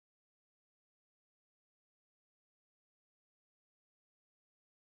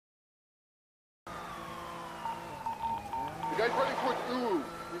The guy's running towards Ooh.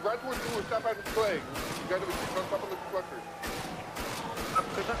 He ran towards Ooh. Stop at his flag. You guys are on top of the structure.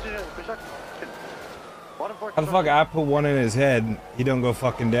 How the fuck I put one in his head, he don't go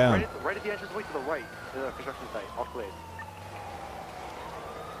fucking down. Right at the entrance way to the right. The construction site. Off blade.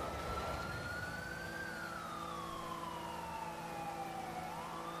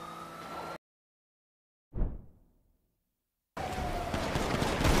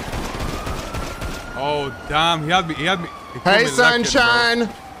 Oh damn, he had me. Hey sunshine!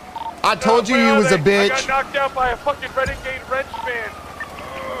 I told you you was a bitch. I got knocked out by a fucking renegade wrench man.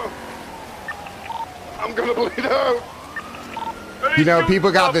 I'm gonna bleed out. You know,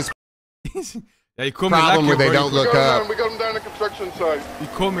 people got this Yeah, you call me problem where lucky, they bro. don't look up. We got him down the construction site. You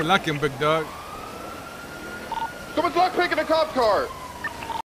call me lucky, big dog. Someone's lockpicking a cop car.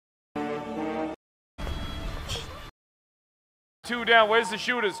 2 down. Where's the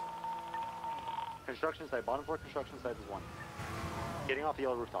shooters? Construction site. Bottom floor construction site is 1. Getting off the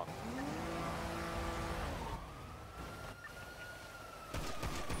yellow rooftop.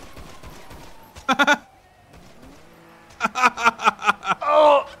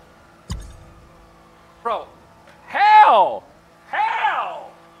 Oh! Bro. Hell!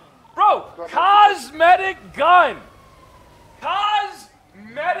 Bro, cosmetic gun!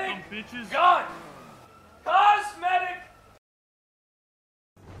 Cosmetic gun! Cosmetic!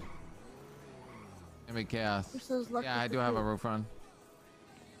 Chaos. Yeah, I do have a roof run.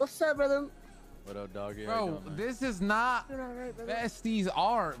 What's up, brother? What up, doggy? Bro, this is not besties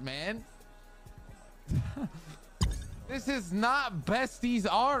art, man. This is not besties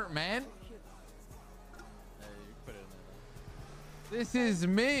art, man. This is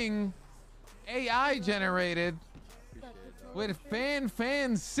Ming AI generated with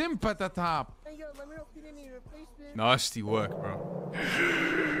fan simp at the top. Hey, yo, let me know if you need any replacement. Nasty work, bro.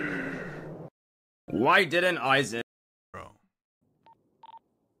 Why didn't Isaac? Bro.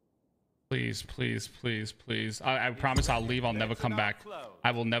 Please, please, please, please. I promise I'll leave. I'll never come back.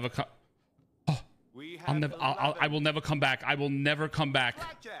 I will never come. Oh, I will never come back. I will never come back.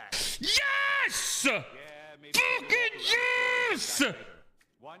 Yes! Fucking yes!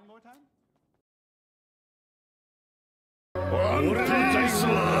 One more time?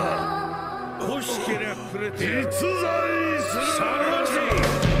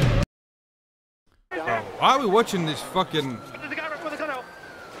 Why are we watching this fucking... There's a guy right with the gun out.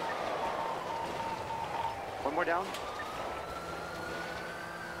 1 more down.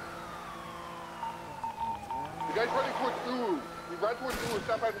 The guy's running towards Ooh. He ran towards Ooh.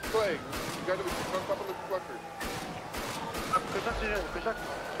 Stop at his flag. You guys are on top of the structure. Construction.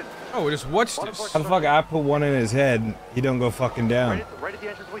 Oh, we just watched this. How the fuck I put one in his head, he don't go fucking down. Right at the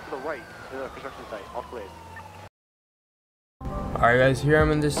entrance way to the right. The construction site. Off blade. Alright, guys, here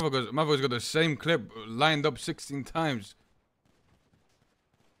I'm in this. Motherfucker's got the same clip lined up 16 times.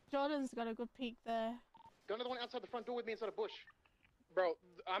 Jordan's got a good peek there. Got another one outside the front door with me inside a bush. Bro,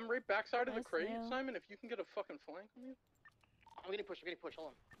 I'm right backside of the crate, Simon. If you can get a fucking flank on you. I'm getting pushed. Hold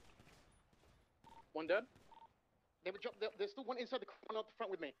on. 1 dead. There's still one inside the one out the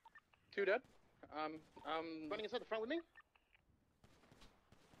front with me. 2 dead. Running inside the front with me.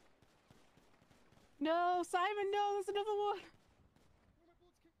 No, Simon, no, there's another one.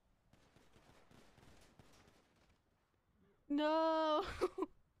 No.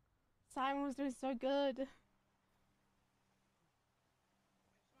 Simon was doing so good.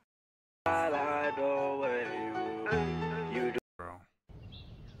 Bro.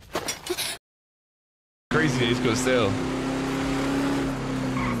 Crazy East Coast still.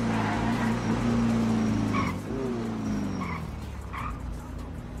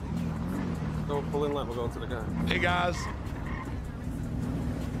 Don't pull in like we're going to the guy. Hey guys.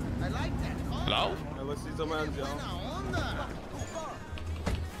 I like that. Hello? Hey, let's see some hands, y'all.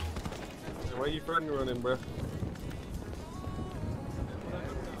 Where you friend running, bro?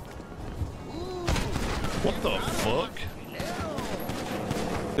 What the fuck?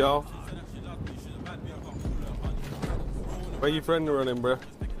 Y'all. Where you friend running, bro?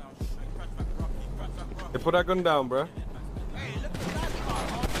 Hey, put that gun down, bro.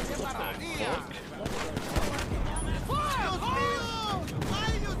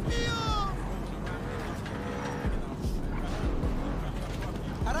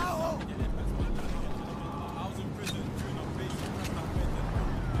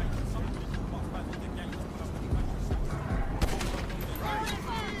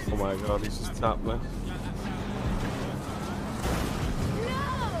 Oh my god, he's just top left.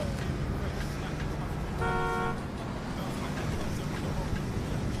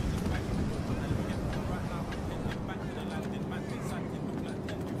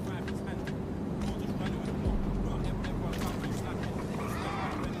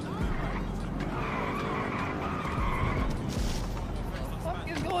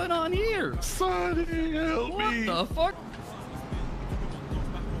 going on here? Sonny, help me. What the fuck?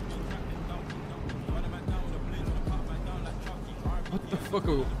 What the fuck?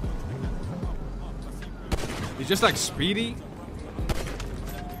 He's just like Speedy.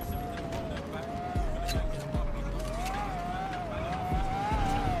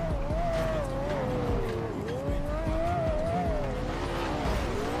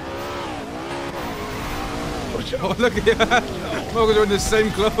 Oh, look at that. Smokers are in the same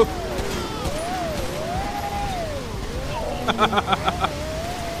clothes.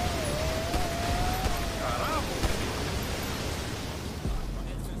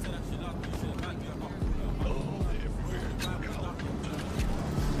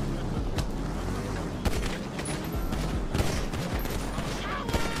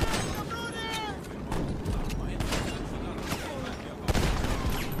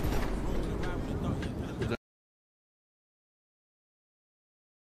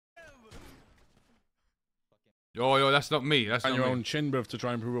 Yo, that's not me. That's And not your me. own chin, bruv, to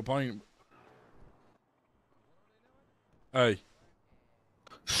try and prove a point. Hey.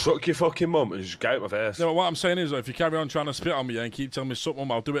 Suck your fucking mum and just get out my face. No, what I'm saying is, if you carry on trying to spit on me and keep telling me something,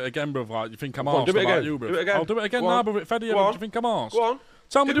 I'll do it again, bruv. Like, you think I'm arsed about you, bruv? Do it again. I'll do it again now, bruv. Fed you, do you think I'm arsed? Go on.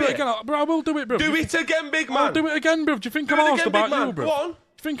 Tell me to do it again. Bro, I will do it, bruv. Do it again, big man. I'll do it again, bruv. Do you think Do I'm it arsed again, about big man. you, bruv? Go on. Do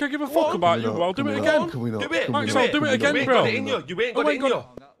you think I give a fuck about you, bro? I'll do it again. Do it. Max, I'll do it again, bro. You ain't got it in you. You ain't got it in you.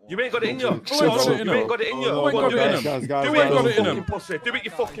 You ain't got it in you. You ain't got it in you. You ain't got it in him. Do it, you fucking pussy. Do it,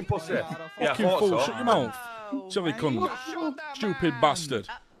 you fucking pussy. Yeah, Fucking fool. Shut your mouth. Silly cunt. Stupid bastard.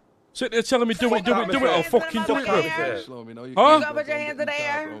 Sit there telling me do it. I'll fucking do it, bro. Huh? Put your hands in the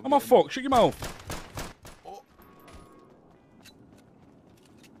air. I'm a fuck. Shut your mouth.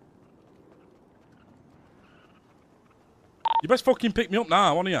 You best fucking pick me up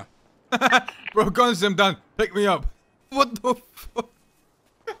now, won't you? Bro, guns them done. Pick me up. What the fuck?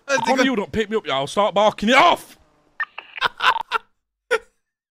 If one of you don't pick me up, I'll start barking it off.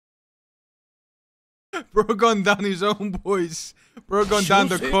 Bro gone down his own boys. Bro gone down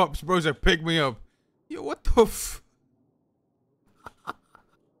the cops. Bro's like, pick me up. Yo, what the f...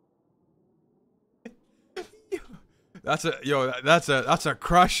 That's a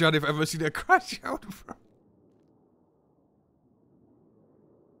crash shot if I've ever seen a crash shot, bro.